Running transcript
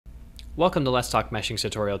Welcome to Let's Talk Meshing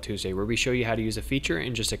Tutorial Tuesday, where we show you how to use a feature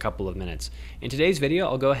in just a couple of minutes. In today's video,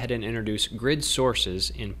 I'll go ahead and introduce grid sources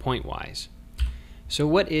in Pointwise. So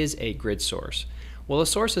what is a grid source? Well, a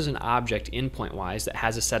source is an object in Pointwise that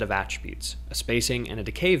has a set of attributes, a spacing and a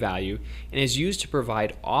decay value, and is used to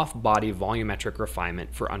provide off-body volumetric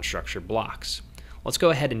refinement for unstructured blocks. Let's go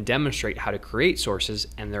ahead and demonstrate how to create sources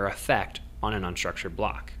and their effect on an unstructured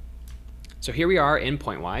block. So here we are in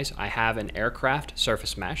Pointwise. I have an aircraft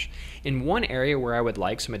surface mesh. In one area where I would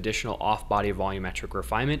like some additional off-body volumetric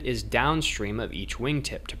refinement is downstream of each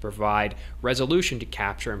wingtip to provide resolution to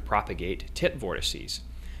capture and propagate tip vortices.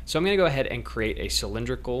 So I'm going to go ahead and create a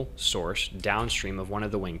cylindrical source downstream of one of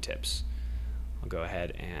the wingtips. I'll go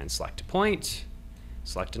ahead and select a point,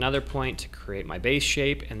 select another point to create my base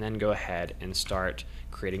shape, and then go ahead and start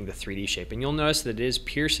creating the 3D shape. And you'll notice that it is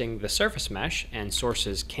piercing the surface mesh, and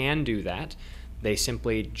sources can do that. They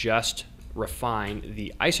simply just refine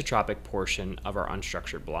the isotropic portion of our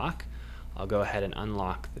unstructured block. I'll go ahead and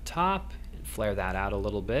unlock the top and flare that out a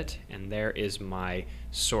little bit, and there is my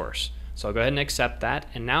source. So I'll go ahead and accept that,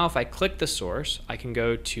 and now if I click the source, I can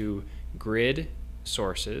go to Grid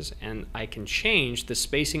Sources, and I can change the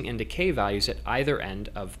spacing and decay values at either end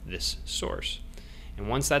of this source. And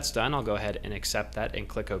once that's done, I'll go ahead and accept that and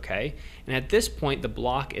click OK. And at this point, the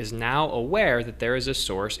block is now aware that there is a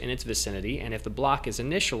source in its vicinity, and if the block is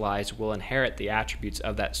initialized, will inherit the attributes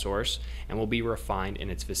of that source and will be refined in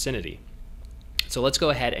its vicinity. So let's go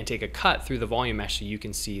ahead and take a cut through the volume mesh so you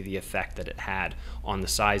can see the effect that it had on the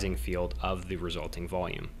sizing field of the resulting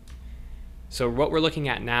volume. So what we're looking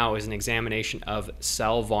at now is an examination of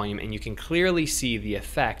cell volume, and you can clearly see the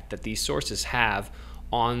effect that these sources have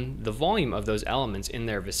on the volume of those elements in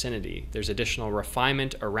their vicinity. There's additional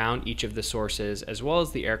refinement around each of the sources as well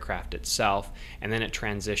as the aircraft itself, and then it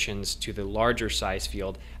transitions to the larger size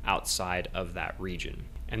field outside of that region.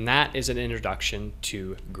 And that is an introduction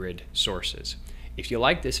to grid sources. If you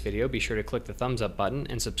like this video, be sure to click the thumbs up button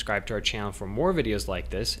and subscribe to our channel for more videos like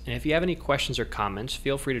this. And if you have any questions or comments,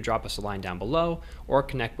 feel free to drop us a line down below or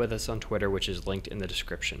connect with us on Twitter, which is linked in the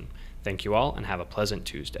description. Thank you all and have a pleasant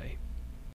Tuesday.